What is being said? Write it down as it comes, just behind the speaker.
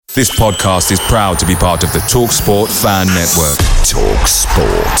This podcast is proud to be part of the TalkSport Fan Network.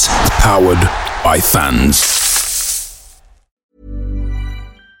 TalkSport. Powered by fans.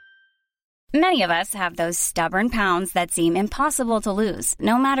 Many of us have those stubborn pounds that seem impossible to lose,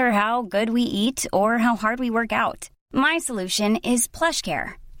 no matter how good we eat or how hard we work out. My solution is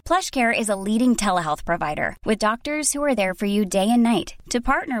PlushCare. PlushCare is a leading telehealth provider with doctors who are there for you day and night to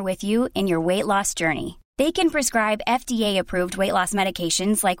partner with you in your weight loss journey. They can prescribe FDA-approved weight loss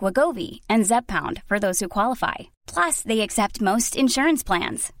medications like Wegovy and Zepbound for those who qualify. Plus, they accept most insurance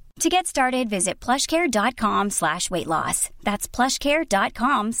plans. To get started, visit plushcare.com/weight loss. That's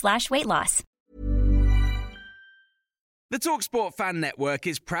plushcare.com/weight loss. The TalkSport Fan Network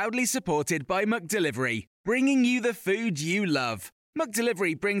is proudly supported by McDelivery, bringing you the food you love.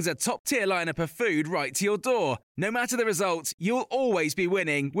 McDelivery brings a top-tier lineup of food right to your door. No matter the result, you'll always be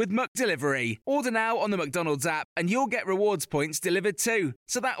winning with McDelivery. Order now on the McDonald's app and you'll get rewards points delivered too.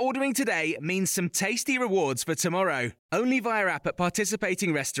 So that ordering today means some tasty rewards for tomorrow. Only via app at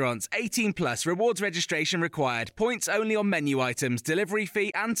participating restaurants. 18 plus. Rewards registration required. Points only on menu items. Delivery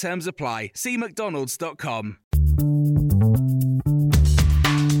fee and terms apply. See mcdonalds.com.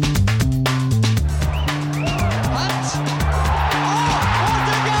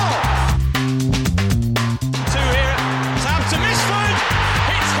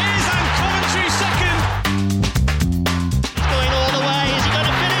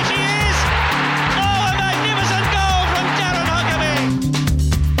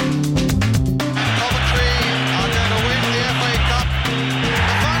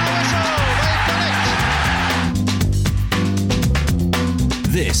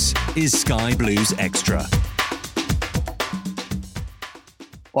 This is Sky Blues Extra.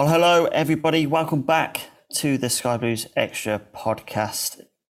 Well, hello everybody. Welcome back to the Sky Blues Extra podcast,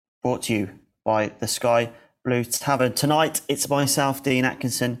 brought to you by the Sky Blue Tavern. Tonight, it's myself, Dean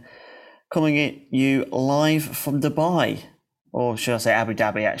Atkinson, coming at you live from Dubai, or should I say Abu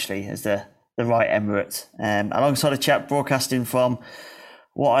Dhabi, actually, as the right emirate, alongside a chap broadcasting from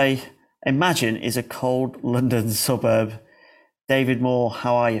what I imagine is a cold London suburb. David Moore,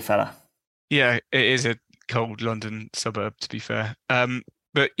 how are you, fella? Yeah, it is a cold London suburb, to be fair.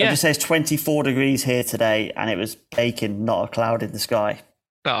 But yeah, it just says 24 degrees here today, and it was baking, not a cloud in the sky.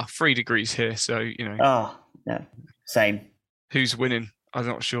 3 degrees here, so you know. Oh, yeah, same. Who's winning? I'm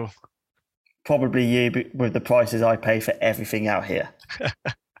not sure. Probably you, with the prices I pay for everything out here.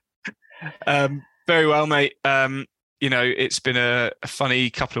 Very well, mate. You know, it's been a funny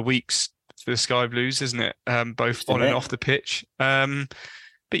couple of weeks for the Sky Blues, isn't it? Both on and off the pitch. But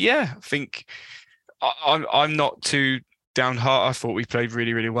yeah, I think I'm not too downhearted. I thought we played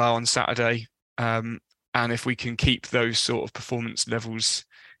really, really well on Saturday. And if we can keep those sort of performance levels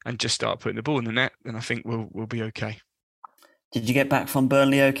and just start putting the ball in the net, then I think we'll be okay. Did you get back from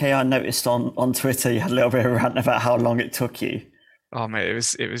Burnley okay? I noticed on Twitter you had a little bit of a rant about how long it took you. Oh mate,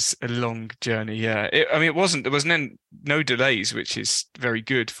 it was a long journey. Yeah, there wasn't no delays, which is very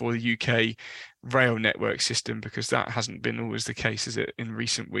good for the UK rail network system, because that hasn't been always the case, is it, in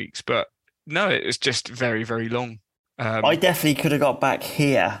recent weeks? But no, it was just very, very long. I definitely could have got back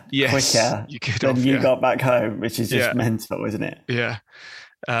here quicker than you got back home, which is just mental, isn't it? Yeah.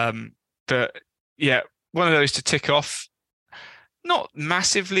 But yeah, one of those to tick off. Not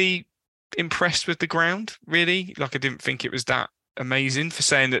massively impressed with the ground, really. Like, I didn't think it was that amazing, for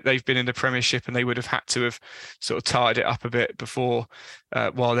saying that they've been in the Premiership and they would have had to have sort of tied it up a bit before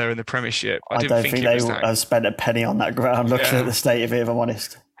while they're in the Premiership. I don't think they have spent a penny on that ground looking at the state of it, if I'm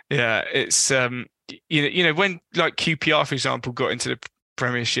honest. Yeah, it's you know, when like QPR, for example, got into the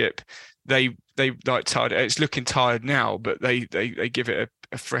Premiership, they like tied it. It's looking tired now, but they give it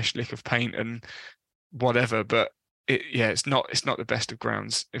a fresh lick of paint and whatever. But it's not the best of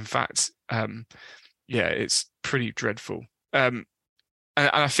grounds. In fact, it's pretty dreadful. And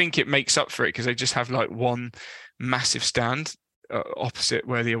I think it makes up for it because they just have like one massive stand opposite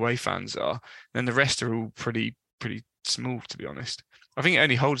where the away fans are. And the rest are all pretty small, to be honest. I think it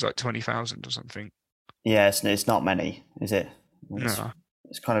only holds like 20,000 or something. Yeah, it's not many, is it? No.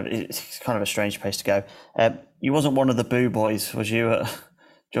 It's kind of a strange place to go. You wasn't one of the boo boys, was you,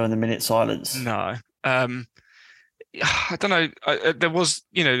 during the minute silence? No. I don't know. There was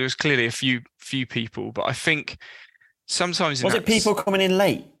clearly a few people, but I think sometimes was it people coming in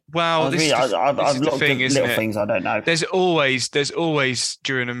late? Well, I've looked at little things I don't know. There's always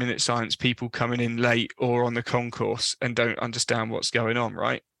during a minute silence people coming in late or on the concourse and don't understand what's going on,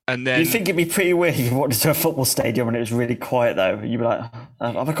 right? And then you think it'd be pretty weird if you walked into a football stadium and it was really quiet though. You'd be like,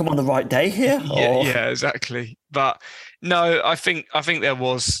 have I come on the right day here? Yeah, exactly. But no, I think there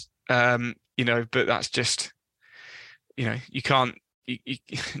was, but that's just, you can't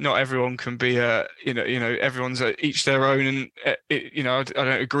not everyone can be everyone's each their own, and I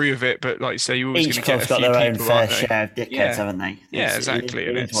don't agree with it, but like you say, you always going to get a few got their people, own fair share of dickheads, haven't they? Yeah, exactly.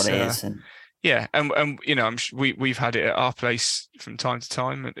 It is what it is. Yeah, and we've had it at our place from time to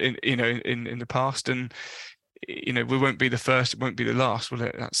time, in the past, and we won't be the first, it won't be the last, will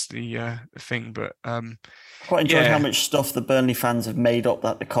it? That's the thing. But quite enjoyed how much stuff the Burnley fans have made up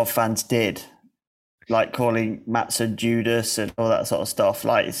that the Cov fans did, like calling Maatsen Judas and all that sort of stuff.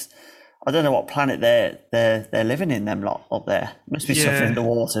 Like, I don't know what planet they're living in, them lot up there. Must be something in the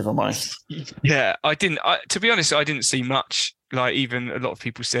water, if I'm honest. Yeah, to be honest, I didn't see much. Like, even a lot of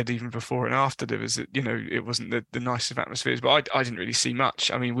people said, even before and after, there was, it wasn't the nicest of atmospheres, but I didn't really see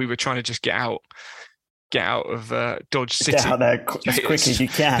much. I mean, we were trying to just get out of Dodge City. Get out there as quick as you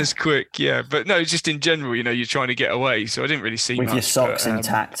can. As quick, yeah. But no, just in general, you're trying to get away. So I didn't really see much. With your socks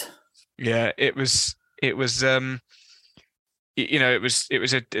intact. Yeah, it was it was a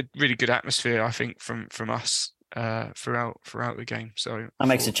really good atmosphere, I think, from us throughout the game. So that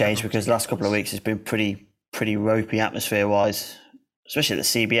makes a change, because the last couple of weeks has been pretty ropey atmosphere wise, especially at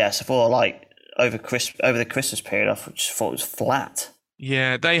the CBS. I thought, like, over the Christmas period, I just thought it was flat.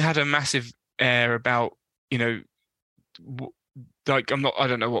 Yeah, they had a massive air about, like, I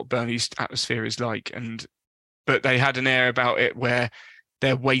don't know what Burnley's atmosphere is like, but they had an air about it where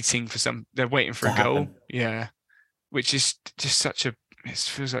they're waiting for a goal. Yeah. Which is just it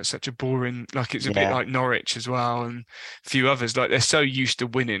feels like such a boring, like, it's a bit like Norwich as well, and a few others. Like, they're so used to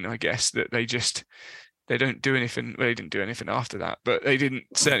winning, I guess, that they don't do anything. Well, they didn't do anything after that, but they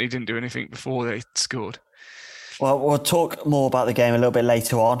certainly didn't do anything before they scored. Well, we'll talk more about the game a little bit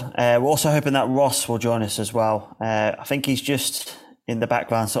later on. We're also hoping that Ross will join us as well. I think he's just in the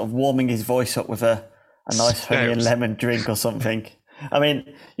background, sort of warming his voice up with a nice honey and lemon drink or something. I mean,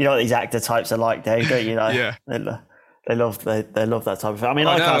 you know what these actor types are like, Dave, don't you? Yeah. They love that type of thing. I mean,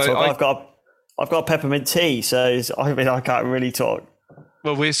 I can't talk. I've got peppermint tea, so I can't really talk.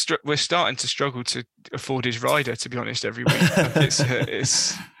 Well, we're starting to struggle to afford his rider, to be honest, every week.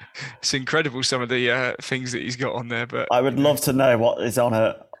 It's incredible, some of the things that he's got on there. But I would love to know what is on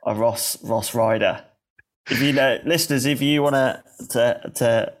a Ross rider. If you know, listeners, if you want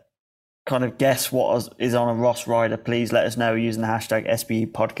to kind of guess what is on a Ross rider, please let us know using the hashtag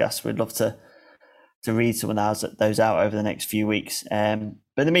SBE podcast. We'd love to read some of those out over the next few weeks. But in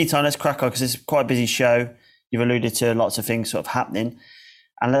the meantime, let's crack on, because it's quite a busy show. You've alluded to lots of things sort of happening.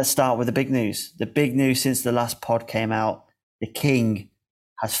 And let's start with the big news. The big news since the last pod came out: the King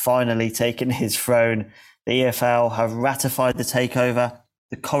has finally taken his throne. The EFL have ratified the takeover.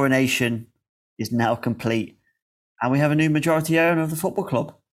 The coronation is now complete. And we have a new majority owner of the football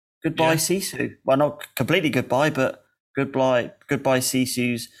club. Goodbye, Sisu. Well, not completely goodbye, but goodbye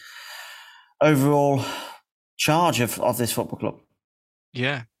Sisu's overall charge of this football club.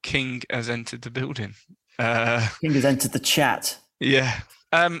 Yeah, King has entered the building. King has entered the chat. Yeah.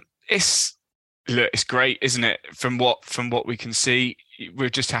 It's great, isn't it? From what we can see, we'll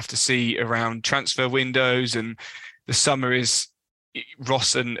just have to see around transfer windows, and the summer is.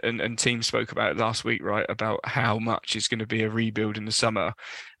 Ross and team spoke about it last week, right? About how much is going to be a rebuild in the summer,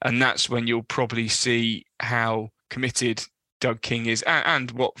 and that's when you'll probably see how committed Doug King is and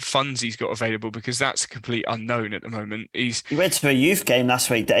what funds he's got available, because that's a complete unknown at the moment. He went to a youth game last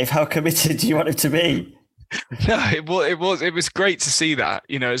week, Dave. How committed do you want him to be? No, it was great to see that,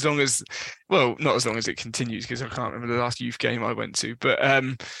 as long as, well, not as long as it continues, because I can't remember the last youth game I went to, but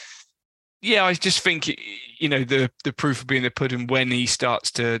yeah, I just think, the proof will be in the pudding when he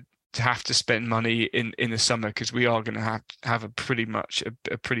starts to have to spend money in the summer, because we are going to have a pretty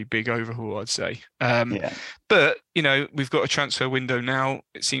big overhaul, I'd say. But, we've got a transfer window now.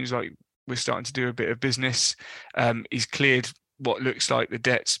 It seems like we're starting to do a bit of business. He's cleared what looks like the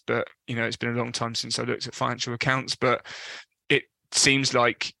debts, but, it's been a long time since I looked at financial accounts, but it seems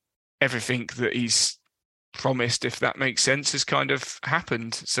like everything that he's promised, if that makes sense, has kind of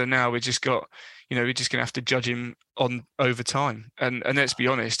happened. So now we're just going to have to judge him over time. And let's be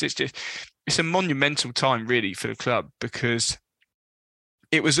honest, it's a monumental time really for the club, because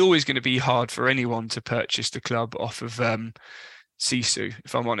it was always going to be hard for anyone to purchase the club off of Sisu,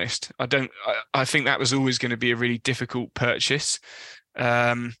 if I'm honest. I think that was always going to be a really difficult purchase.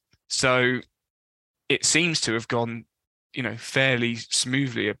 So it seems to have gone, fairly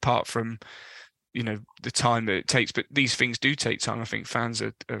smoothly, apart from the time that it takes, but these things do take time. I think fans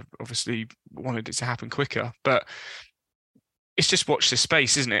are obviously wanted it to happen quicker, but it's just watch this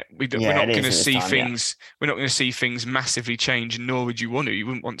space, isn't it? We're not going to see things. Yeah. We're not going to see things massively change, nor would you want to. You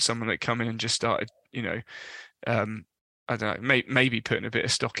wouldn't want someone that come in and just started, I don't know, maybe putting a bit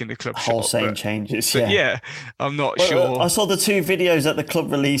of stock in the club wholesale shop, changes. but yeah, I'm not Well, sure. I saw the 2 videos that the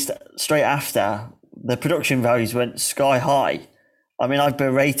club released straight after. The production values went sky high. I mean, I've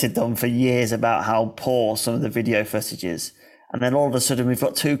berated them for years about how poor some of the video footage is, and then all of a sudden we've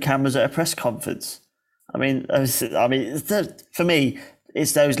got 2 cameras at a press conference. I mean, for me,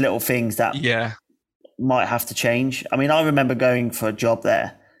 it's those little things that might have to change. I mean, I remember going for a job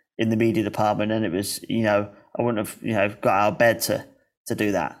there in the media department, and it was, I wouldn't have, got out of bed to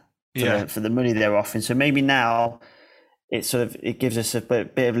do that for the money they're offering. So maybe now it gives us a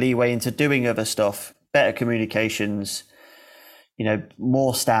bit of leeway into doing other stuff, better communications,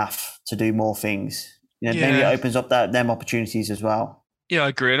 more staff to do more things. Maybe it opens up them opportunities as well. Yeah, I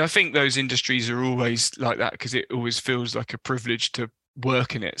agree. And I think those industries are always like that because it always feels like a privilege to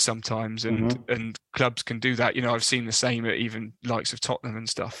work in it sometimes, and clubs can do that. I've seen the same at even likes of Tottenham and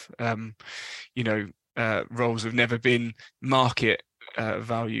stuff. Roles have never been market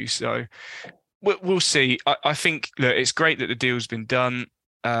value, so we'll see. I think look, it's great that the deal's been done.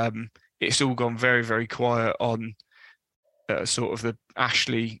 It's all gone very, very quiet on sort of the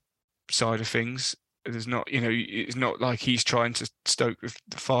Ashley side of things. There's not, it's not like he's trying to stoke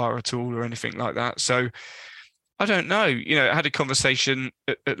the fire at all or anything like that. So I don't know. I had a conversation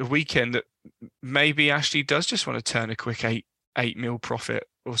at the weekend that maybe Ashley does just want to turn a quick 8 mil profit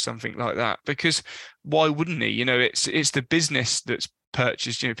or something like that, because why wouldn't he? It's the business that's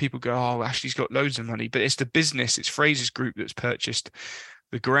purchased. People go, oh, Ashley's got loads of money, but it's the business, it's Fraser's Group that's purchased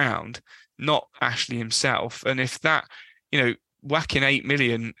the ground, not Ashley himself. And if that, whacking 8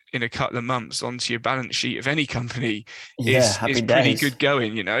 million in a couple of months onto your balance sheet of any company is pretty good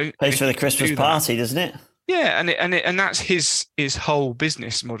going. Pays for the Christmas party, doesn't it? Yeah, and that's his whole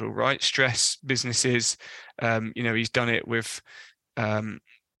business model, right? Stress businesses. He's done it with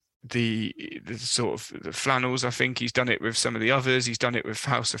the sort of the flannels. I think he's done it with some of the others. He's done it with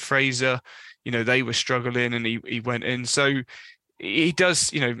House of Fraser. They were struggling, and he went in. So he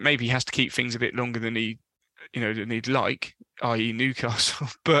does. Maybe he has to keep things a bit longer than he'd like, i.e. Newcastle.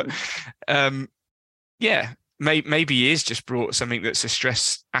 But maybe he is just brought something that's a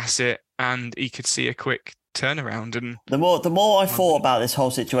stress asset, and he could see a quick turnaround. And the more I thought about this whole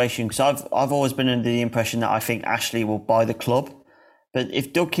situation, because I've always been under the impression that I think Ashley will buy the club, but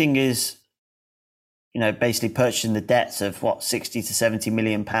if Doug King is, basically purchasing the debts of 60 to 70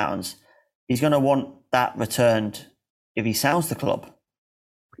 million pounds, he's going to want that returned if he sells the club.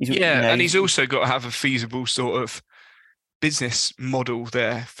 And he's also got to have a feasible sort of business model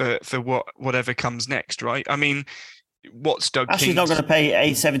there for whatever comes next, right? I mean, what's Doug King? Ashley's not going to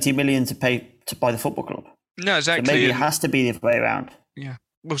pay 70 million to buy the football club. No, exactly. So maybe it has to be the other way around. Yeah,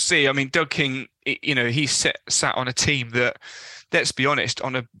 we'll see. I mean, Doug King, he's sat on a team that, let's be honest,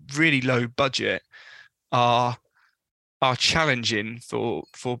 on a really low budget, are challenging for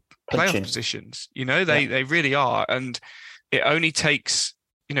playoff positions. They really are, and it only takes.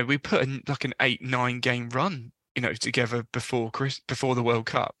 We put in like an 8-9 game run, together before the World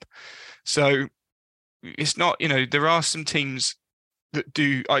Cup. So it's not, there are some teams that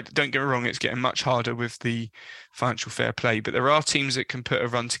do. Don't get me wrong, it's getting much harder with the financial fair play, but there are teams that can put a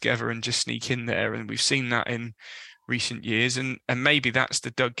run together and just sneak in there, and we've seen that in recent years. And maybe that's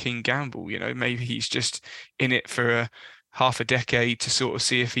the Doug King gamble. Maybe he's just in it for half a decade to sort of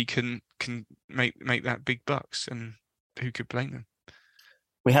see if he can make that big bucks, and who could blame them?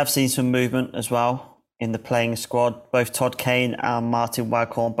 We have seen some movement as well in the playing squad. Both Todd Kane and Martin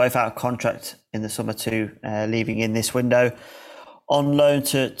Waghorn, both out of contract in the summer too, leaving in this window on loan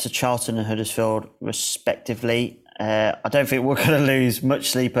to Charlton and Huddersfield, respectively. I don't think we're going to lose much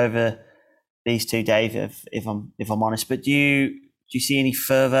sleep over these 2, Dave, if I'm honest. But do you see any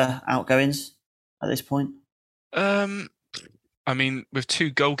further outgoings at this point? I mean, with 2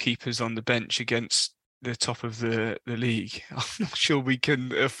 goalkeepers on the bench against the top of the league, I'm not sure we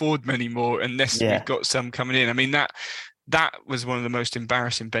can afford many more unless we've got some coming in. I mean, that was one of the most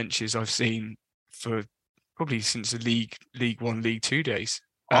embarrassing benches I've seen for probably since the League 1, League 2 days.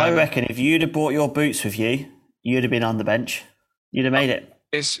 I reckon if you'd have brought your boots with you, you'd have been on the bench. You'd have made it.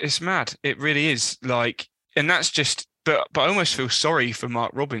 It's mad. It really is. And that's just. But I almost feel sorry for Mark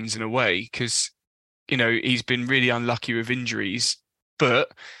Robins in a way, because he's been really unlucky with injuries,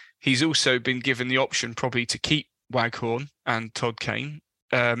 but he's also been given the option probably to keep Waghorn and Todd Kane.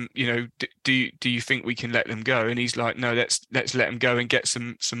 Do you think we can let them go? And he's like, no, let's let them go and get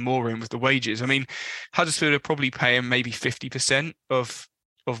some more in with the wages. I mean, Huddersfield are probably paying maybe 50% of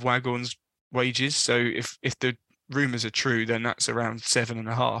Waghorn's wages. So if the rumours are true, then that's around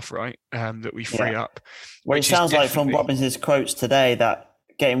 7.5, right? That we free up. Well, it sounds like from Robins's quotes today that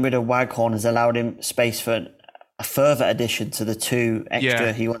getting rid of Waghorn has allowed him space for a further addition to the 2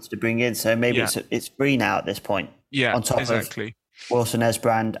 extra he wants to bring in. So maybe it's 3 now at this point. Yeah, on top exactly. of Wilson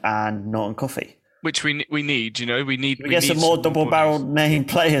Esbrand and Norton Cuffy. Which we need, we need. We get some more double-barreled name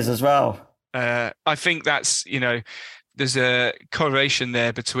players as well. I think that's, there's a correlation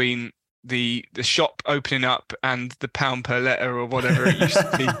there between the shop opening up and the pound per letter or whatever it used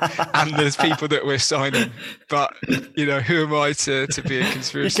to be, and there's people that we're signing. But who am I to be a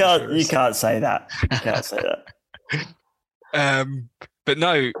conspiracy theorist? You can't say that. You can't say that. But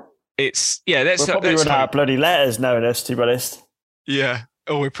no, it's let's probably run out of bloody letters knowing us, to be honest. Yeah.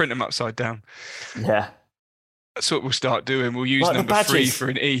 Oh, we print them upside down. Yeah. That's what we'll start doing. We'll use number 3 for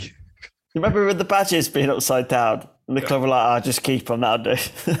an E. You remember with the badges being upside down? And the club were like, just keep them, that'll do.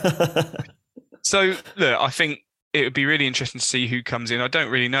 So, look, I think it would be really interesting to see who comes in. I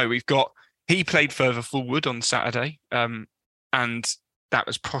don't really know. He played further forward on Saturday, and that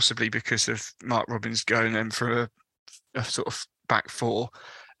was possibly because of Mark Robins going in for a sort of back 4.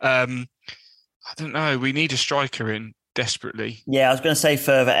 I don't know. We need a striker in desperately. Yeah, I was going to say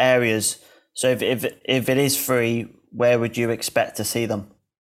further areas. So if it is 3, where would you expect to see them?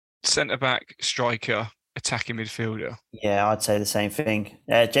 Centre-back, striker, attacking midfielder. Yeah, I'd say the same thing.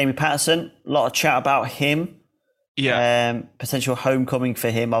 Jamie Patterson, a lot of chat about him. Yeah. Potential homecoming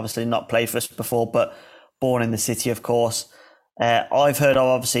for him, obviously not played for us before, but born in the city, of course. I've heard,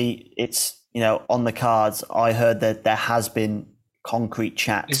 obviously, it's on the cards. I heard that there has been concrete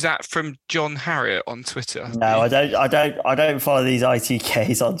chat. Is that from John Harriott on Twitter? No, I don't follow these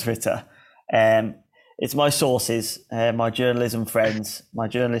ITKs on Twitter. It's my sources, my journalist friends,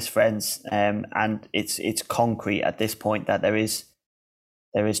 and it's concrete at this point that there is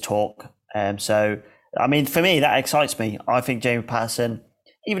talk. So, I mean, for me, that excites me. I think Jamie Patterson,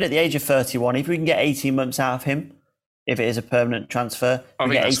 even at the age of 31, if we can get 18 months out of him, if it is a permanent transfer,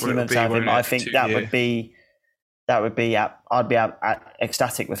 we get 18 months out of him. I think would be. I'd be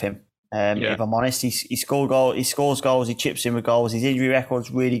ecstatic with him. If I'm honest, he scores goals, he chips in with goals. His injury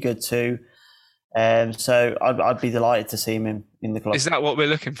record's really good too. So I'd be delighted to see him in the club. Is that what we're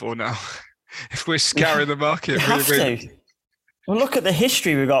looking for now? If we're scouring the market, Well, look at the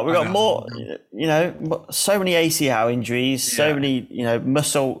history we've got. We've got more, so many ACL injuries, so many,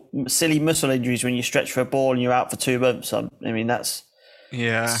 silly muscle injuries when you stretch for a ball and you're out for 2 months. I mean, that's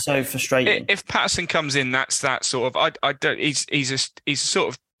so frustrating. If Patterson comes in, that's that sort of. I don't. He's a sort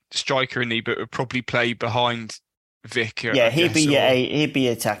of striker, in but would probably play behind Vic. Yeah, he'd be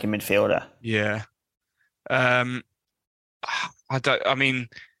attacking midfielder. Yeah. I don't. I mean,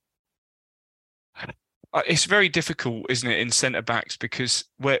 it's very difficult, isn't it, in centre backs, because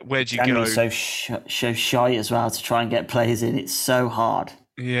where do you go? So shy as well to try and get players in. It's so hard.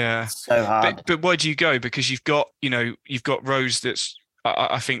 Yeah, so hard. But where do you go? Because you've got Rose that's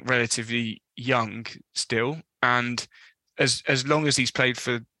I think relatively young still, and as long as he's played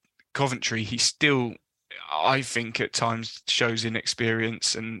for Coventry, he still, I think, at times shows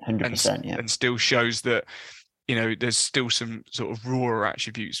inexperience and 100%, and still shows that there's still some sort of raw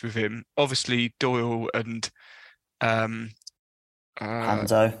attributes with him. Obviously, Doyle and Panzo,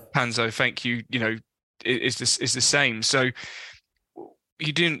 thank you. Is the same. So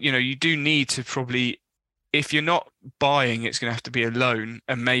you do need to probably, if you're not buying, it's going to have to be a loan,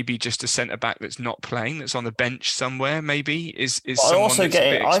 and maybe just a centre back that's not playing, that's on the bench somewhere. Maybe is. I also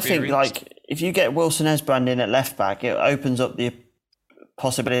get it. I think if you get Wilson Esbrand in at left back, it opens up the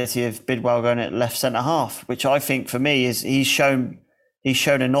possibility of Bidwell going at left centre half, which I think for me is he's shown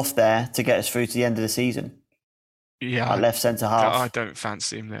enough there to get us through to the end of the season. Yeah, at left centre half. I don't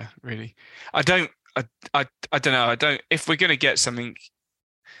fancy him there, really. I don't know. If we're going to get something.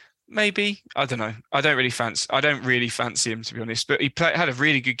 Maybe, I don't know. I don't really fancy him, to be honest. But he had a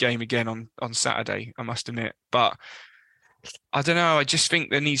really good game again on Saturday, I must admit. But I don't know. I just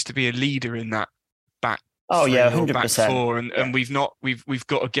think there needs to be a leader in that back. Oh yeah, 100%. Back 4, and we've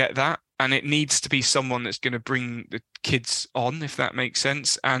got to get that, and it needs to be someone that's going to bring the kids on, if that makes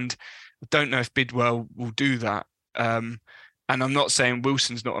sense. And I don't know if Bidwell will do that. And I'm not saying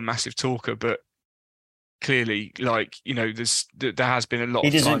Wilson's not a massive talker, but clearly, there has been a lot.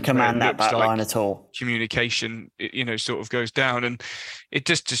 He doesn't command that back line at all. Communication, sort of goes down, and it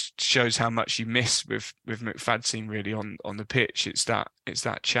just shows how much you miss with McFadzean really on the pitch. It's that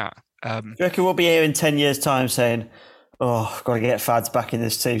chat. Do you reckon we'll be here in 10 years' time saying, "Oh, I've got to get Fads back in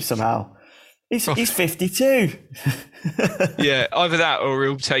this team somehow"? He's 52. Yeah, either that or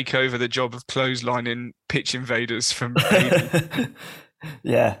he'll take over the job of clotheslining pitch invaders from.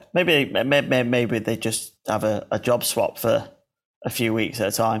 Yeah, maybe they just have a job swap for a few weeks at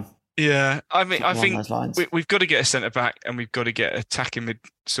a time. Yeah, I mean, I think we've got to get a centre back, and we've got to get attacking mid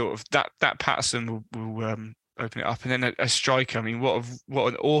sort of that Patterson will open it up, and then a striker. I mean, what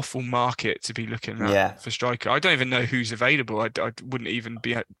an awful market to be looking at for striker. I don't even know who's available. I wouldn't even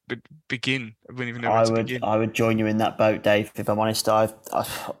begin. I wouldn't even know where to begin. I would join you in that boat, Dave. If I'm honest, I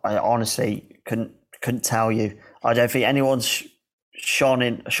honestly couldn't tell you. I don't think anyone's shone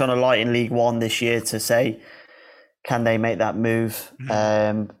a light in League One this year to say, can they make that move?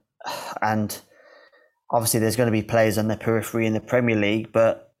 And obviously, there's going to be players on the periphery in the Premier League,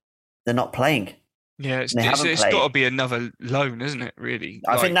 but they're not playing. Yeah, it's got to be another loan, isn't it, really?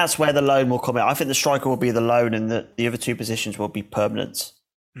 I think that's where the loan will come in. I think the striker will be the loan and the other two positions will be permanent.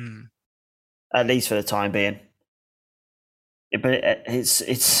 At least for the time being. But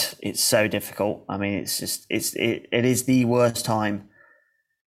it's so difficult. I mean, it is the worst time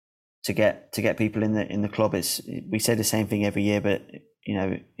to get people in the club. We say the same thing every year, but you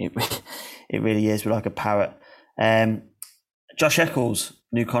know, it really is. We're like a parrot. Josh Eccles,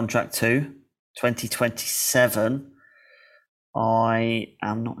 new contract too. 2027. I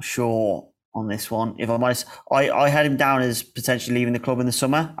am not sure on this one. If I'm honest, I had him down as potentially leaving the club in the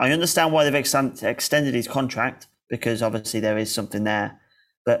summer. I understand why they've extended his contract because obviously there is something there.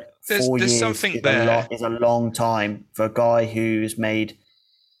 But 4 years is a long time for a guy who's made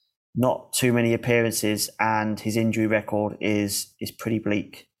not too many appearances and his injury record is pretty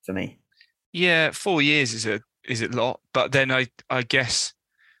bleak for me. Yeah, 4 years is a lot, but then I guess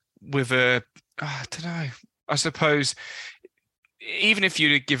with I don't know. I suppose even if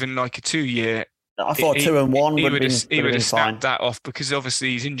you'd have given like a 2 year, I thought 2 and 1 he would have snapped that off because obviously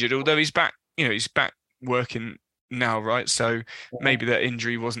he's injured. Although he's back, he's back working now, right? So maybe that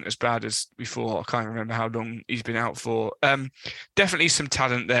injury wasn't as bad as before. I can't remember how long he's been out for. Definitely some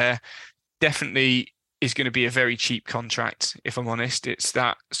talent there. Definitely is going to be a very cheap contract. If I'm honest, it's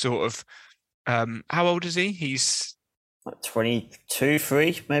that sort of. How old is he? He's 22,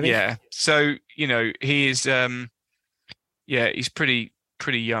 3 maybe. Yeah. So he is. He's pretty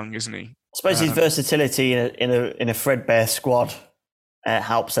young, isn't he? I suppose his versatility in a threadbare squad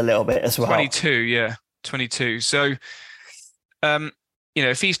helps a little bit as well. 22, yeah, 22. So,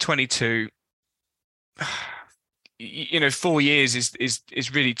 if he's 22, 4 years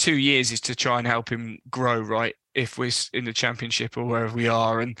is really 2 years is to try and help him grow, right? If we're in the Championship or wherever we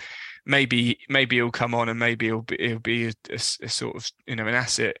are, and maybe he'll come on and maybe he'll be a sort of an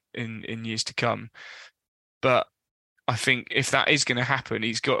asset in years to come. But I think if that is going to happen,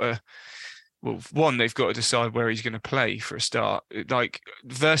 he's got to. Well, they've got to decide where he's going to play for a start. Like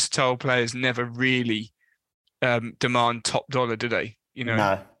versatile players never really demand top dollar, do they?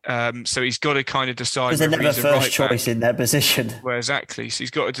 No. So he's got to kind of decide. Because they're never first choice in their position. Well, exactly. So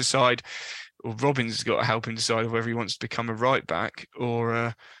he's got to decide, or Robins has got to help him decide whether he wants to become a right back or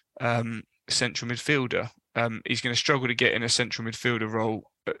a central midfielder. He's going to struggle to get in a central midfielder role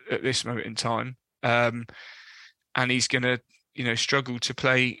at this moment in time, and he's going to, struggle to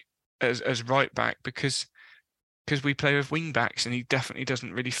play as right back because we play with wing backs, and he definitely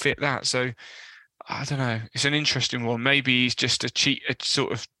doesn't really fit that. So I don't know. It's an interesting one. Maybe he's just keep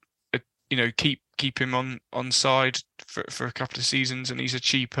him on side for a couple of seasons, and he's a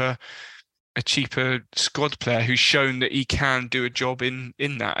cheaper squad player who's shown that he can do a job in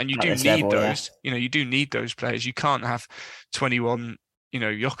that. And you do need those. Yeah. You do need those players. You can't have 21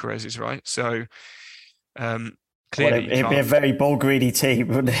 Gyökereses, right? So clearly it'd be a very ball greedy team,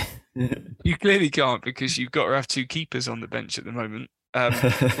 wouldn't it? You clearly can't, because you've got to have 2 keepers on the bench at the moment.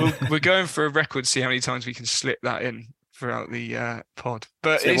 We're going for a record, see how many times we can slip that in throughout the pod.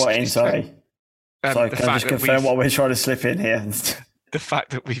 But sorry. Sorry, can I just confirm what we're trying to slip in here? The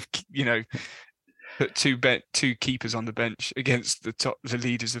fact that we've put 2 keepers on the bench against the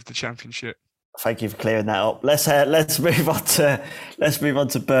leaders of the Championship. Thank you for clearing that up. Let's move on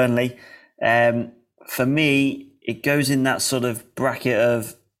to Burnley. For me, it goes in that sort of bracket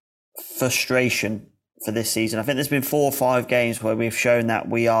of frustration for this season. I think there's been 4 or 5 games where we've shown that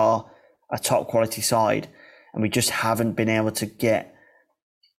we are a top quality side, and we just haven't been able to get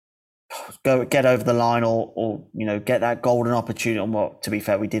over the line or get that golden opportunity. And well, to be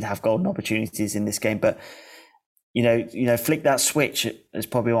fair, we did have golden opportunities in this game, but flick that switch is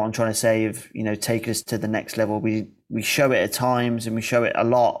probably what I'm trying to say, of take us to the next level. We show it at times and we show it a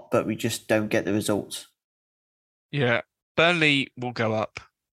lot, but we just don't get the results. Yeah, Burnley will go up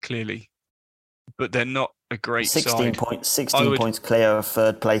clearly, but they're not a great 16 side. 16 points clear of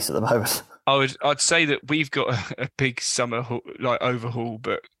third place at the moment. I'd say that we've got a big summer overhaul,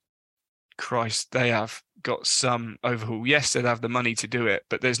 but Christ, they have got some overhaul. Yes, they'd have the money to do it,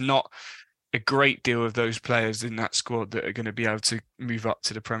 but there's not a great deal of those players in that squad that are going to be able to move up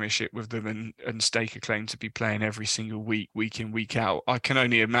to the Premiership with them and stake a claim to be playing every single week in, week out. I can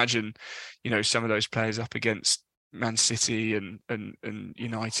only imagine, some of those players up against Man City and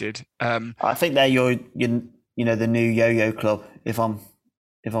United. I think they're your the new yo-yo club, if I'm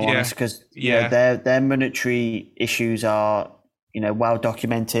honest, because their monetary issues are well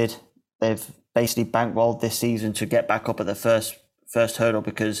documented. They've basically bankrolled this season to get back up at the first hurdle,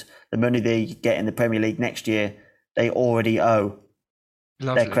 because the money they get in the Premier League next year, they already owe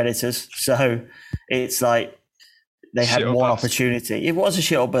their creditors. So it's like they had one opportunity. It was a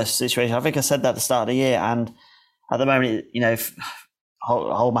shit or bust situation. I think I said that at the start of the year, and at the moment,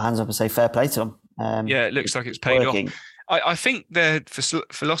 hold my hands up and say fair play to them. It looks like it's paid off. I think their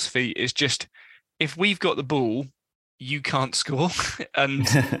philosophy is just, if we've got the ball, you can't score. And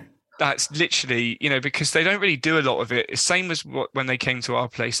that's literally, because they don't really do a lot of it. It's same as when they came to our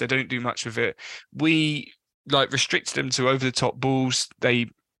place, they don't do much of it. We restricted them to over the top balls. They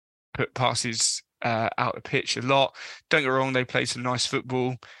put passes out the pitch a lot. Don't get wrong, they played some nice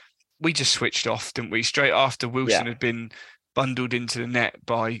football. We just switched off, didn't we? Straight after Wilson had been bundled into the net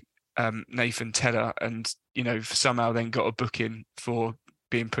by Nathan Tella, and somehow then got a booking for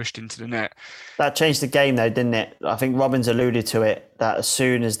being pushed into the net. That changed the game though, didn't it? I think Robins alluded to it, that as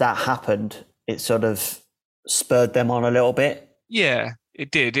soon as that happened, it sort of spurred them on a little bit. Yeah,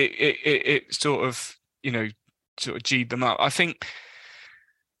 it did. It sort of G'd them up. I think,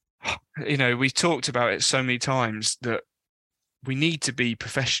 we talked about it so many times that we need to be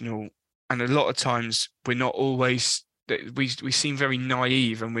professional, and a lot of times we're not always. We seem very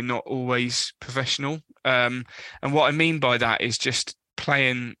naive, and we're not always professional. And what I mean by that is just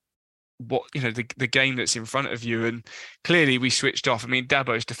playing the game that's in front of you. And clearly we switched off. I mean,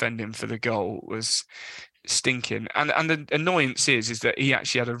 Dabo's defending for the goal was stinking, and the annoyance is that he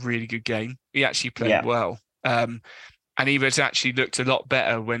actually had a really good game. He actually played well, and he was actually looked a lot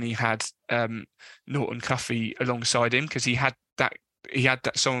better when he had Norton Cuffy alongside him, because he had that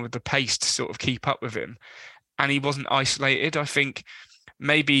someone with the pace to sort of keep up with him, and he wasn't isolated. I think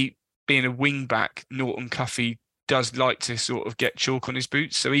maybe being a wing back, Norton Cuffy does like to sort of get chalk on his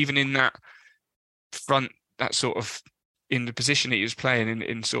boots. So even in that front, that sort of in the position he was playing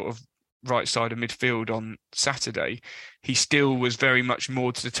in sort of right side of midfield on Saturday, he still was very much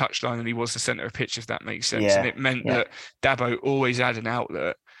more to the touchline than he was the centre of pitch, if that makes sense. And it meant that Dabo always had an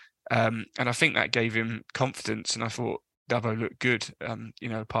outlet. And I think that gave him confidence. And I thought Dabo looked good,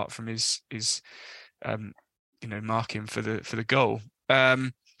 apart from his marking for the goal.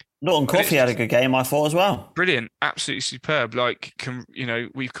 Norton Coffey had a good game, I thought, as well. Brilliant, absolutely superb.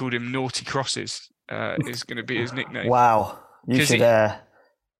 We've called him Naughty Crosses. Is going to be his nickname. Wow, you should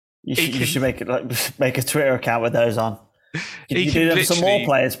make a Twitter account with those on. You do have some more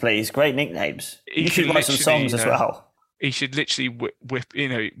players, please. Great nicknames. You should write some songs as well. He should literally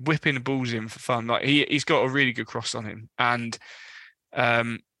whipping the balls in for fun. Like he's got a really good cross on him, and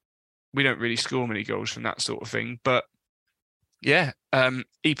we don't really score many goals from that sort of thing, but. Yeah,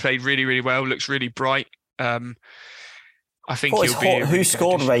 he played really, really well. Looks really bright. I think who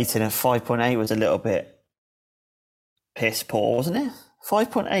scored rating at 5.8 was a little bit piss poor, wasn't it?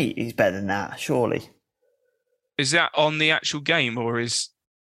 5.8 is better than that, surely. Is that on the actual game or his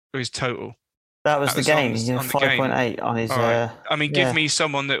total? That was the game. 5.8 on his. Right. Give me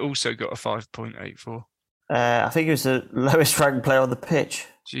someone that also got a 5.8 for. I think he was the lowest ranked player on the pitch.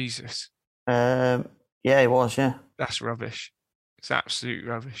 Jesus. Yeah, he was. Yeah. That's rubbish. It's absolute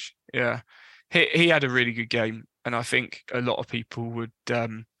rubbish. Yeah, he had a really good game, and I think a lot of people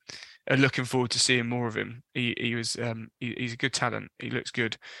are looking forward to seeing more of him. He's a good talent. He looks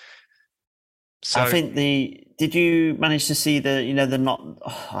good. So, I think did you manage to see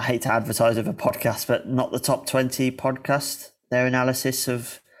I hate to advertise of a podcast, but not the top 20 podcast, their analysis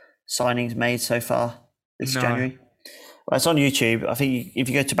of signings made so far this January? Well, it's on YouTube. I think if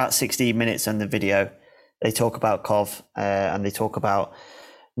you go to about 16 minutes on the video, they talk about Cov, and they talk about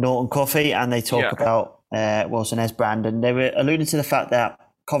Norton Coffey, and they talk about Wilson S. Brandon. They were alluding to the fact that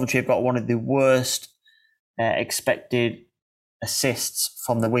Coventry have got one of the worst expected assists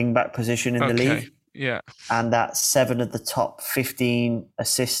from the wing-back position in the league. Yeah. And that 7 of the top 15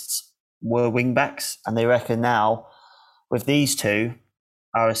 assists were wing-backs. And they reckon now, with these two,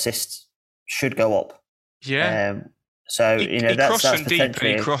 our assists should go up. Yeah. So he that's crossed deep, and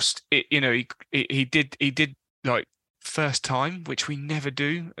potentially he crossed it. He did like first time, which we never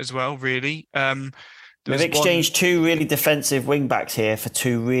do as well. Really, they've exchanged two really defensive wing backs here for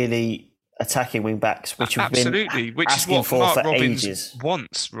two really attacking wing backs, which we've absolutely, been which is asking what Mark for Robins ages.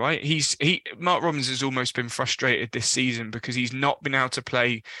 wants, right? Mark Robins has almost been frustrated this season because he's not been able to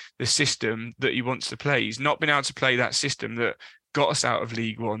play the system that he wants to play. He's not been able to play that system that got us out of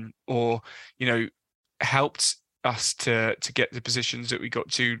League One, or helped us to get the positions that we got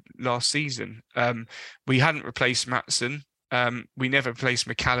to last season. We hadn't replaced Maatsen. We never replaced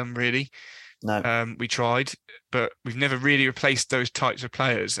McCallum, really. No. We tried, but we've never really replaced those types of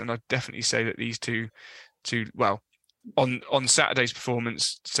players. And I'd definitely say that these two, well, on Saturday's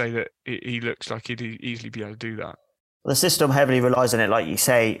performance, say that he looks like he'd easily be able to do that. The system heavily relies on it, like you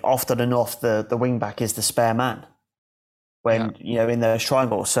say. Often enough, the wing back is the spare man when in those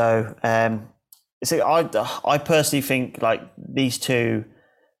triangles. So, I personally think like these two.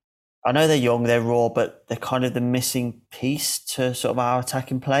 I know they're young, they're raw, but they're kind of the missing piece to sort of our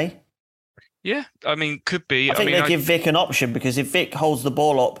attacking play. Yeah, I mean, could be. I think they give Vic an option, because if Vic holds the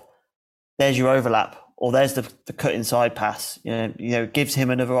ball up, there's your overlap, or there's the cut inside pass. It gives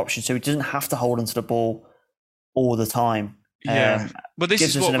him another option, so he doesn't have to hold onto the ball all the time. Yeah, but this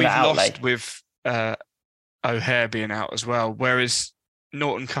is what we've lost with O'Hare being out as well. Whereas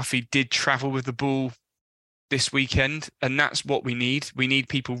Norton Cuffy did travel with the ball this weekend, and that's what we need. We need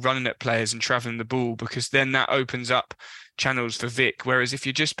people running at players and travelling the ball, because then that opens up channels for Vic. Whereas if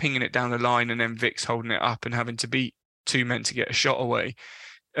you're just pinging it down the line and then Vic's holding it up and having to beat two men to get a shot away,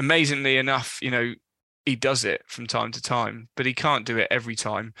 amazingly enough, he does it from time to time, but he can't do it every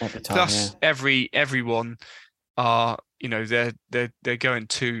time. Plus, everyone are they're going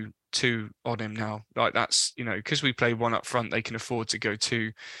two on him now. Like that's because we play one up front, they can afford to go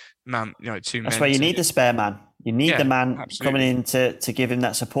two men. That's why you need the spare man. You need the man coming in to give him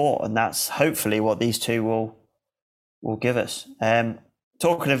that support, and that's hopefully what these two will give us.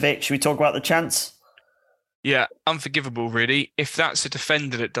 Talking of Vic, should we talk about the chance? Yeah, unforgivable, really. If that's a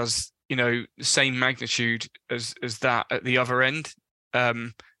defender that does the same magnitude as that at the other end,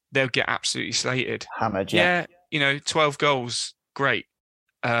 they'll get absolutely slated. Hammered, yeah. 12 goals, great.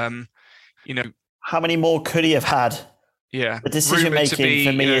 How many more could he have had? Yeah. The decision making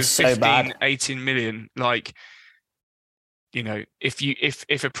for me is 15, so bad. 18 million. Like,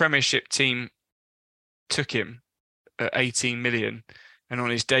 if a Premiership team took him at 18 million and on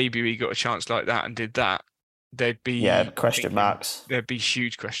his debut he got a chance like that and did that, there'd be question marks. There'd be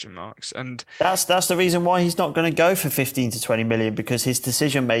huge question marks, and that's the reason why he's not going to go for 15 to 20 million, because his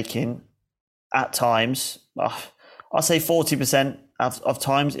decision making at times, I'll say 40% of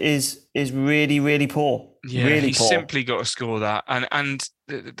times is really, really poor. Yeah, really he's poor. Simply got to score that, and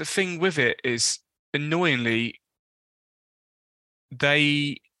the thing with it is, annoyingly,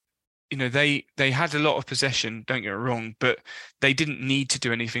 they had a lot of possession, don't get me wrong, but they didn't need to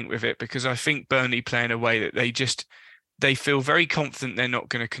do anything with it, because I think Burnley play in a way that they feel very confident they're not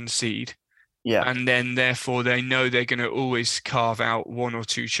going to concede. Yeah. And then therefore they know they're going to always carve out one or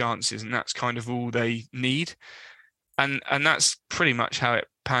two chances, and that's kind of all they need. And that's pretty much how it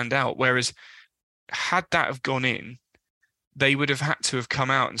panned out. Whereas had that have gone in, they would have had to have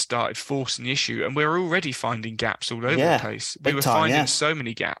come out and started forcing the issue. And we're already finding gaps all over the place. We were finding so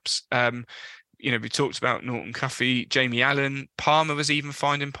many gaps. We talked about Norton Cuffy, Jamie Allen, Palmer was even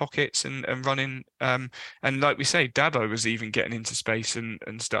finding pockets and running. And like we say, Dabo was even getting into space and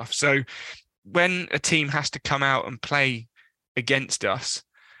stuff. So when a team has to come out and play against us,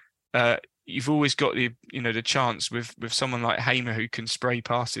 you've always got the chance with someone like Hamer, who can spray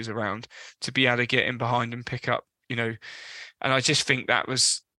passes around, to be able to get in behind and pick up, and I just think that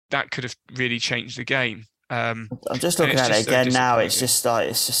could have really changed the game. I'm just looking at it again now. It's just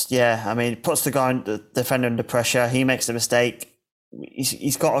I mean, it puts the defender under pressure. He makes the mistake.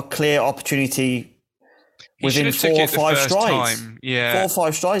 He's got a clear opportunity within 4 or 5 strides. Yeah, 4 or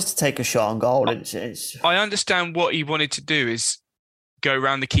 5 strides to take a shot on goal. I understand what he wanted to do is go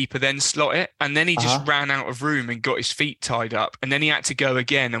around the keeper, then slot it, and then he just ran out of room and got his feet tied up, and then he had to go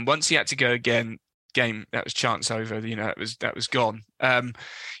again. And once he had to go again, that was chance over. That was gone. I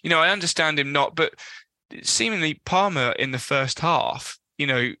understand him not, but seemingly Palmer in the first half,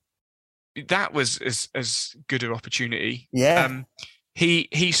 that was as good an opportunity. Yeah.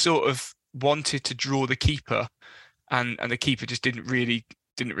 He sort of wanted to draw the keeper, and the keeper just didn't really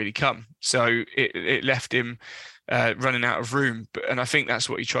come. So it left him running out of room. And I think that's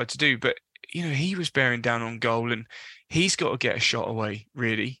what he tried to do. But he was bearing down on goal, and he's got to get a shot away,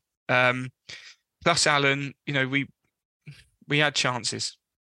 really. Plus Allen, we had chances.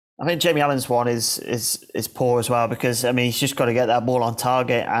 I think Jamie Allen's one is poor as well, because he's just got to get that ball on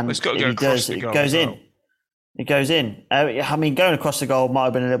target, and it's got to go across the goal. It goes in. It goes in. Going across the goal might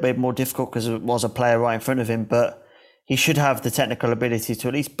have been a little bit more difficult because there was a player right in front of him, but he should have the technical ability to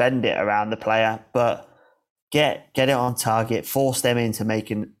at least bend it around the player, but get it on target, force them into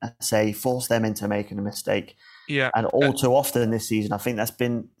making a save, force them into making a mistake. Yeah. And all too often this season, I think that's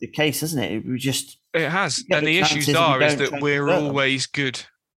been the case, hasn't it? It has. And the issues is that we're always good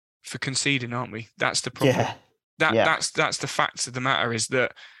for conceding, aren't we? That's the problem. That's the facts of the matter, is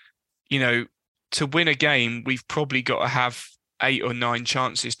that, to win a game, we've probably got to have 8 or 9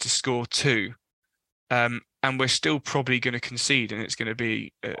 chances to score 2. And we're still probably going to concede, and it's going to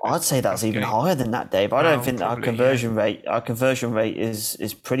be. I'd say that's even higher than that, Dave. I don't think that our conversion rate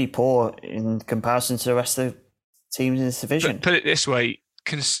is pretty poor in comparison to the rest of the teams in this division. But put it this way: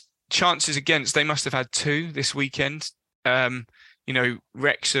 chances against, they must have had 2 this weekend. Wrexham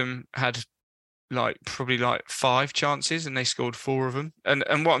had probably 5 chances, and they scored 4 of them.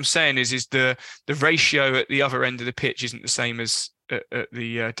 And what I'm saying is the ratio at the other end of the pitch isn't the same as at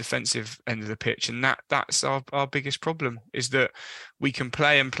the defensive end of the pitch, and that's our biggest problem, is that we can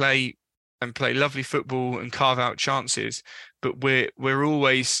play lovely football and carve out chances, but we're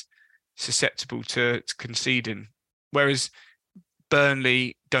always susceptible to conceding, whereas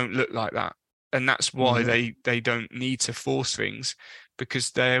Burnley don't look like that, and that's why they don't need to force things,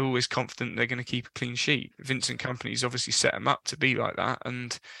 because they're always confident they're going to keep a clean sheet. Vincent Kompany's obviously set them up to be like that,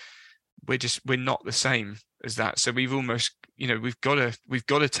 and we're not the same as that. So we've almost, we've got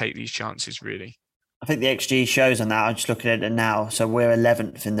to take these chances, really. I think the XG shows on that. I'm just looking at it now. So we're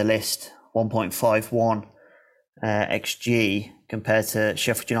 11th in the list, 1.51 XG compared to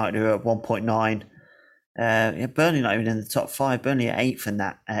Sheffield United, who are at 1.9. Burnley not even in the top 5. Burnley at 8th in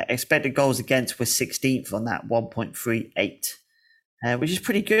that. Expected goals against was 16th on that, 1.38, which is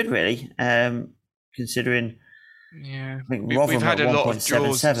pretty good, really, considering. Yeah, I think we've had a lot of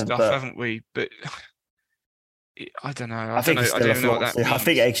draws and stuff, haven't we? But I don't know. I think it's still a flawed system. I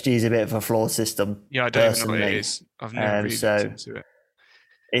think XG is a bit of a flawed system. Yeah, I don't know what it is. I've never really looked into it.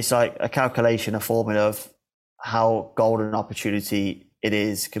 It's like a calculation, a formula of how golden opportunity it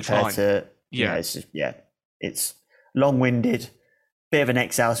is compared to. It's long-winded, bit of an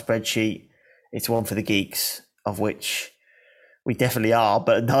Excel spreadsheet. It's one for the geeks, of which we definitely are,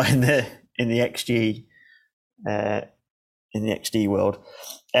 but not in the XG. In the XD world.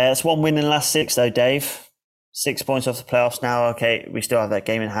 It's 1 win in the last 6 though, Dave. 6 points off the playoffs now. Okay, we still have that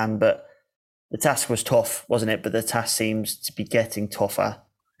game in hand, but the task was tough, wasn't it? But the task seems to be getting tougher.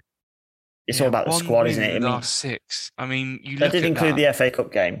 It's all about the squad, isn't it? Last 6. I mean, that did include the FA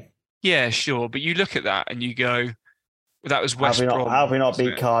Cup game. Yeah, sure, but you look at that and you go, that was West Brom. How have we not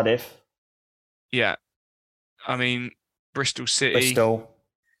beat Cardiff? Yeah, I mean, Bristol City.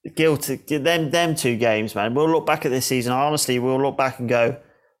 Guilty. Them 2 games, man. We'll look back at this season. Honestly, we'll look back and go,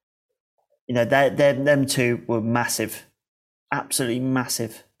 them 2 were massive, absolutely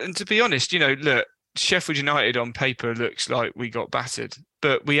massive. And to be honest, look, Sheffield United on paper looks like we got battered,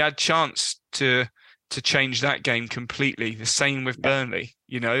 but we had chance to change that game completely. The same with Burnley,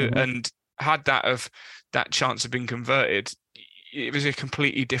 and had that chance have been converted, it was a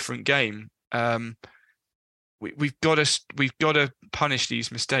completely different game. We've got to punish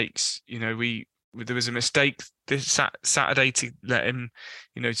these mistakes. There was a mistake this Saturday to let him,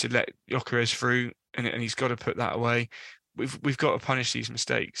 to let Gyökeres through, and he's got to put that away. We've got to punish these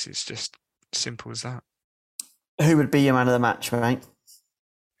mistakes. It's just simple as that. Who would be your man of the match, mate?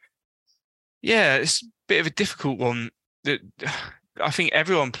 Yeah, it's a bit of a difficult one. I think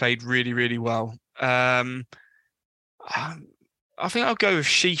everyone played really, really well. I think I'll go with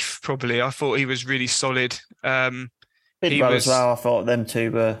Sheaf, probably. I thought he was really solid. Bidwell as well. I thought them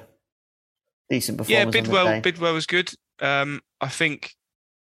 2 were decent performers. Yeah, Bidwell was good. I think,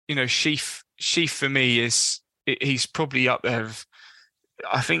 Sheaf for me he's probably up there.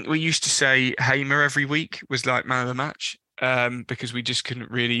 I think we used to say Hamer every week was like man of the match, because we just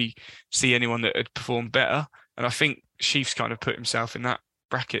couldn't really see anyone that had performed better. And I think Sheaf's kind of put himself in that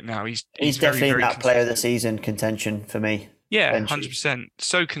bracket now. He's definitely in that player of the season contention for me. Yeah, 100%.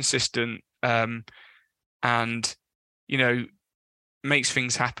 So consistent, and makes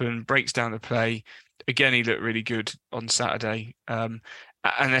things happen, breaks down the play. Again, he looked really good on Saturday, and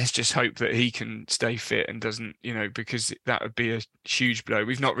let's just hope that he can stay fit and doesn't, because that would be a huge blow.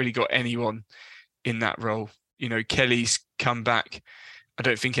 We've not really got anyone in that role. Kelly's come back. I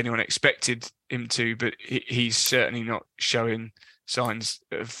don't think anyone expected him to, but he's certainly not showing signs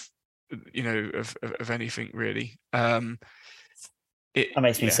of anything really. That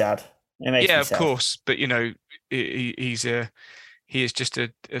makes me sad. It makes me sad. Of course, but he is just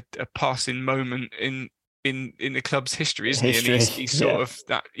a passing moment in the club's history, isn't he? And he's sort of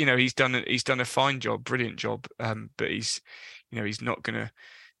that. He's done a fine job, brilliant job. But he's not gonna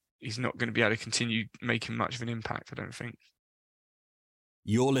he's not going to be able to continue making much of an impact, I don't think.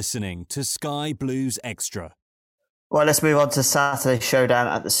 You're listening to Sky Blues Extra. Well, let's move on to Saturday's showdown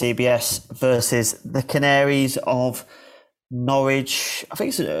at the CBS versus the Canaries of Norwich. I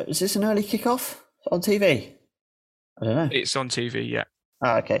think is this an early kickoff on TV? I don't know. It's on TV, yeah.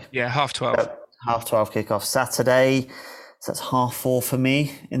 Oh, okay. Yeah, 12:30. 12:30 kickoff Saturday. So that's 4:30 for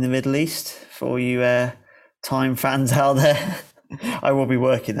me in the Middle East. For all you time fans out there, I will be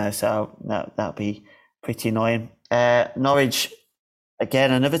working though, so that'll be pretty annoying. Norwich,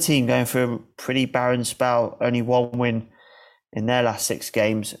 again, another team going through a pretty barren spell. Only one win in their last 6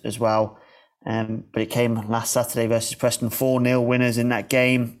 games as well. But it came last Saturday versus Preston, 4-0 winners in that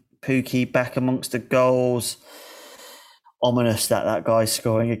game. Pukki back amongst the goals. Ominous that guy's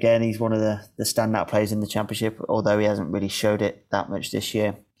scoring again. He's one of the standout players in the Championship, although he hasn't really showed it that much this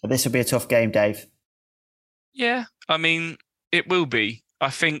year. But this will be a tough game, Dave. Yeah, I mean, it will be. I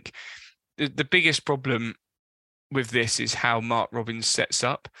think the biggest problem with this is how Mark Robins sets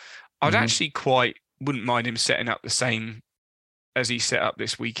up. I'd actually wouldn't mind him setting up the same as he set up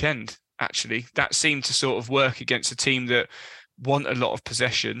this weekend, actually. That seemed to sort of work against a team that want a lot of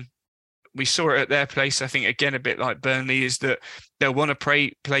possession. We saw it at their place, I think, again, a bit like Burnley, is that they'll want to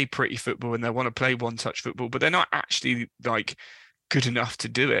play pretty football and they'll want to play one-touch football, but they're not actually like good enough to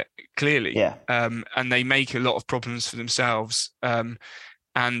do it, clearly. Yeah. And they make a lot of problems for themselves. And,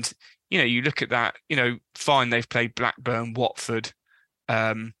 you know, you look at that, you know, fine, they've played Blackburn, Watford,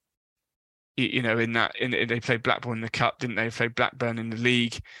 you know, they played Blackburn in the Cup, didn't they? They played Blackburn in the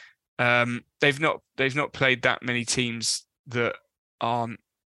league. They've not played that many teams that aren't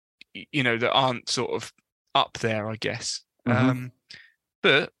sort of up there, I guess.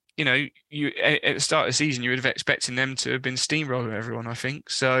 But, you know, at the start of the season, you would have expected them to have been steamrolling everyone, I think.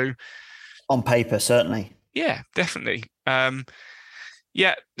 So, on paper, certainly. Yeah, definitely.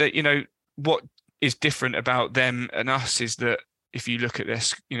 Yeah, that, you know, what is different about them and us is that if you look at their,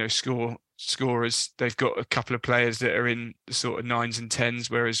 you know, scorers, they've got a couple of players that are in the sort of 9s and 10s,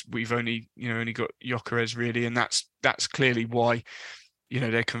 whereas we've only got Gyökeres really, and that's clearly why, you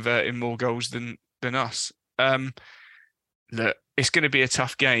know, they're converting more goals than us. Look, it's going to be a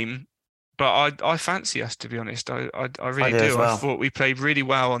tough game, but I fancy us, to be honest. I really do. Well. I thought we played really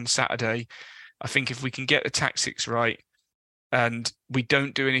well on Saturday. I think if we can get the tactics right and we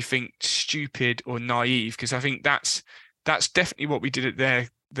don't do anything stupid or naive, because I think that's definitely what we did at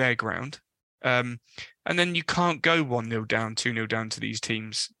their ground. And then you can't go 1-0 down, 2-0 down to these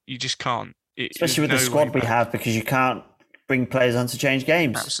teams. You just can't. Especially with the squad we have, because you can't bring players on to change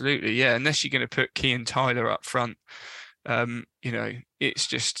games. Absolutely, yeah. Unless you're going to put Kean Tyler up front, you know, it's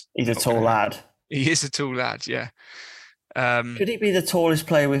just... He's a tall lad. He is a tall lad, yeah. Could he be the tallest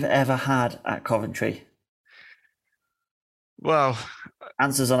player we've ever had at Coventry? Well...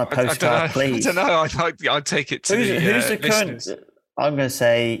 Answers on a postcard, please. I don't know. I'd take it to who's the current... I'm going to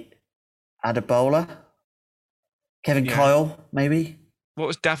say Adebola. Kevin Kyle, maybe. What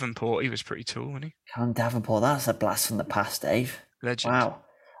was Davenport? He was pretty tall, wasn't he? Kevin Davenport, that's a blast from the past, Dave. Legend. Wow.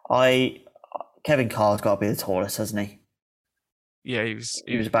 Kevin Kyle's got to be the tallest, hasn't he? Yeah, he was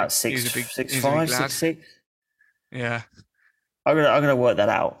about 6'5", 6'6". Yeah. I'm gonna work that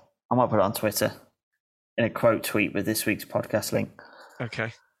out. I might put it on Twitter in a quote tweet with this week's podcast link.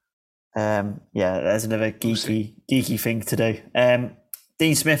 Okay. Yeah, there's another geeky thing to do.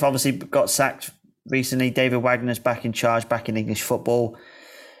 Dean Smith obviously got sacked recently. David Wagner's back in charge, back in English football.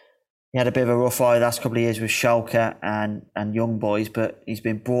 He had a bit of a rough eye the last couple of years with Schalke and Young Boys, but he's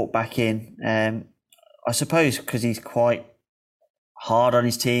been brought back in. I suppose because he's quite hard on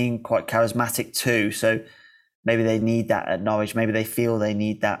his team, quite charismatic too. So maybe they need that at Norwich. Maybe they feel they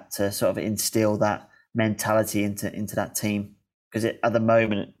need that to sort of instill that mentality into that team. Because at the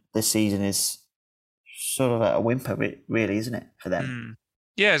moment, this season is sort of a whimper, really, isn't it, for them?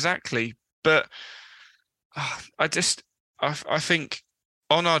 Yeah, exactly. But I think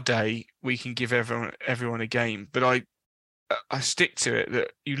on our day we can give everyone a game, but I stick to it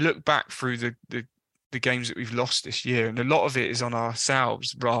that you look back through the games that we've lost this year, and a lot of it is on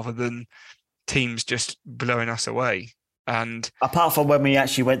ourselves rather than teams just blowing us away. And apart from when we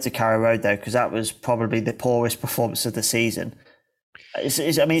actually went to Carrow Road, though, because that was probably the poorest performance of the season.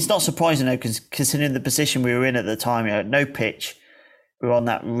 It's not surprising though, because considering the position we were in at the time, you know, no pitch, we were on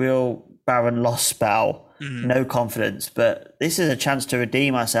that real barren loss spell, no confidence. But this is a chance to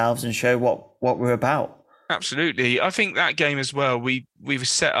redeem ourselves and show what we're about. Absolutely, I think that game as well, we were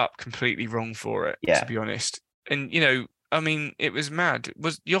set up completely wrong for it. To be honest, and you know, I mean, it was mad.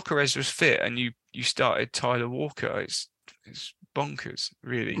 Gyökeres was fit, and you started Tyler Walker. It's bonkers,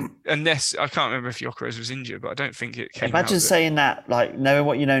 really. Unless, I can't remember if Gyökeres was injured, but I don't think it came Imagine out saying that, like knowing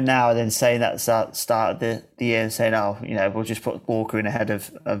what you know now, and then saying that at the start of the year and saying, "Oh, we'll just put Walker in ahead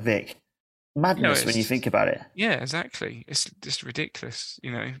of Vic." Madness when you think about it. Yeah, exactly. It's just ridiculous,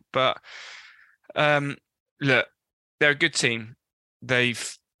 But look, they're a good team.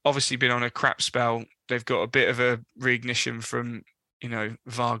 They've obviously been on a crap spell. They've got a bit of a reignition from,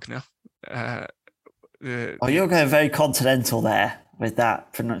 Wagner. You're going very continental there with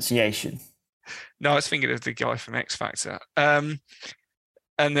that pronunciation. No, I was thinking of the guy from X Factor. And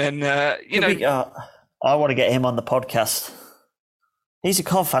then, I want to get him on the podcast. He's a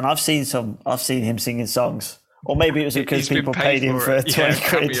Cov fan. I've seen him singing songs. Or maybe it was because people paid him for 20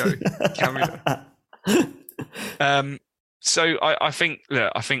 quid. Cameo. So I think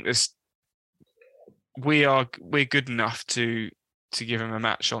this, we're good enough to give him a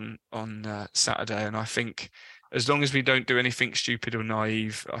match on Saturday, and I think as long as we don't do anything stupid or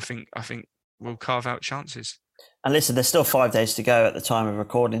naive, I think we'll carve out chances. And listen, there's still 5 days to go at the time of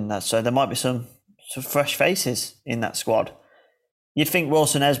recording that, so there might be some fresh faces in that squad. You'd think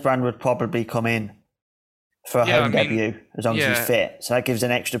Wilson Esbrand would probably come in for a home debut as long as he's fit, so that gives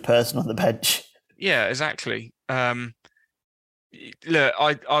an extra person on the bench. Yeah, exactly. Look,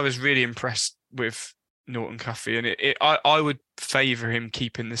 I was really impressed with Norton Cuffy, and I would favour him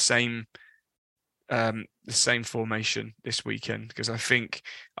keeping the same formation this weekend, because I think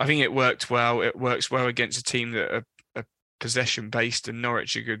it worked well. It works well against a team that are possession based, and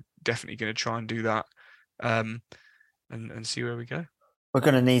Norwich are definitely going to try and do that, and see where we go. We're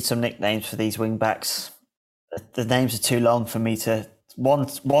going to need some nicknames for these wing backs. The names are too long for me to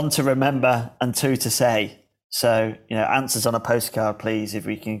one to remember and two to say. So, answers on a postcard, please, if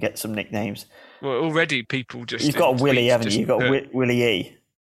we can get some nicknames. Well, already people just... You've got Willie, haven't you? You've got Willie E.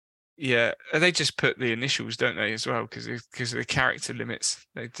 Yeah, they just put the initials, don't they, as well, because of the character limits.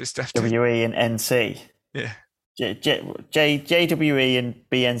 They just have to... WE and NC. Yeah. JWE and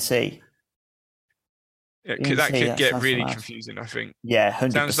BNC. Yeah, that could get really confusing, I think. Yeah,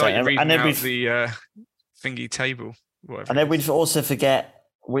 100%. Sounds like you're reading out the thingy table. And then we'd also forget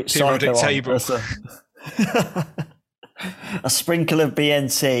which periodic table. A sprinkle of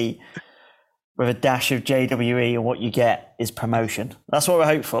BNC with a dash of JWE, and what you get is promotion. That's what we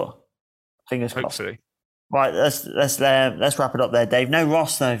hope for. Fingers crossed. Hopefully. Right, let's wrap it up there, Dave. No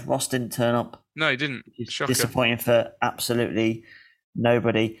Ross though. Ross didn't turn up. No, he didn't. Shocker. Disappointing for absolutely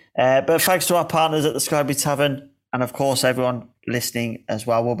nobody. But thanks to our partners at the Sky Blue Tavern, and of course everyone listening as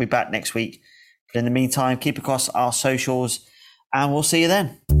well. We'll be back next week. But in the meantime, keep across our socials, and we'll see you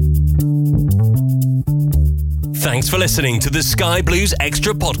then. Thanks for listening to the Sky Blues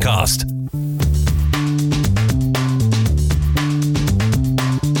Extra podcast.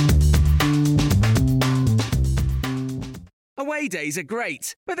 Away days are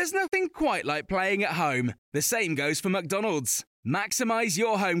great, but there's nothing quite like playing at home. The same goes for McDonald's. Maximise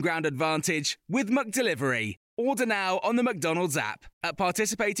your home ground advantage with McDelivery. Order now on the McDonald's app. At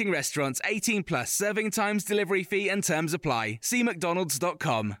participating restaurants, 18 plus, serving times, delivery fee and terms apply. See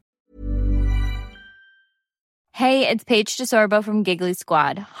mcdonalds.com. Hey, it's Paige DeSorbo from Giggly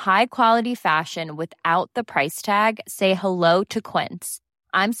Squad. High quality fashion without the price tag. Say hello to Quince.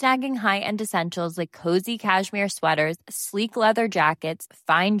 I'm snagging high-end essentials like cozy cashmere sweaters, sleek leather jackets,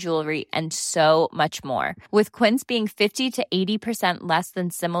 fine jewelry, and so much more. With Quince being 50 to 80% less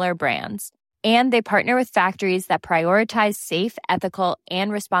than similar brands. And they partner with factories that prioritize safe, ethical,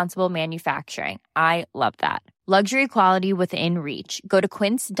 and responsible manufacturing. I love that. Luxury quality within reach. Go to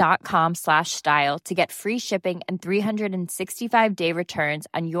quince.com/style to get free shipping and 365-day returns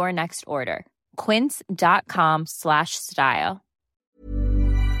on your next order. Quince.com/style.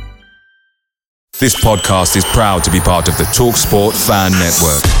 This podcast is proud to be part of the TalkSport Fan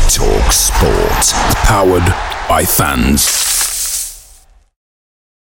Network. TalkSport. Powered by fans.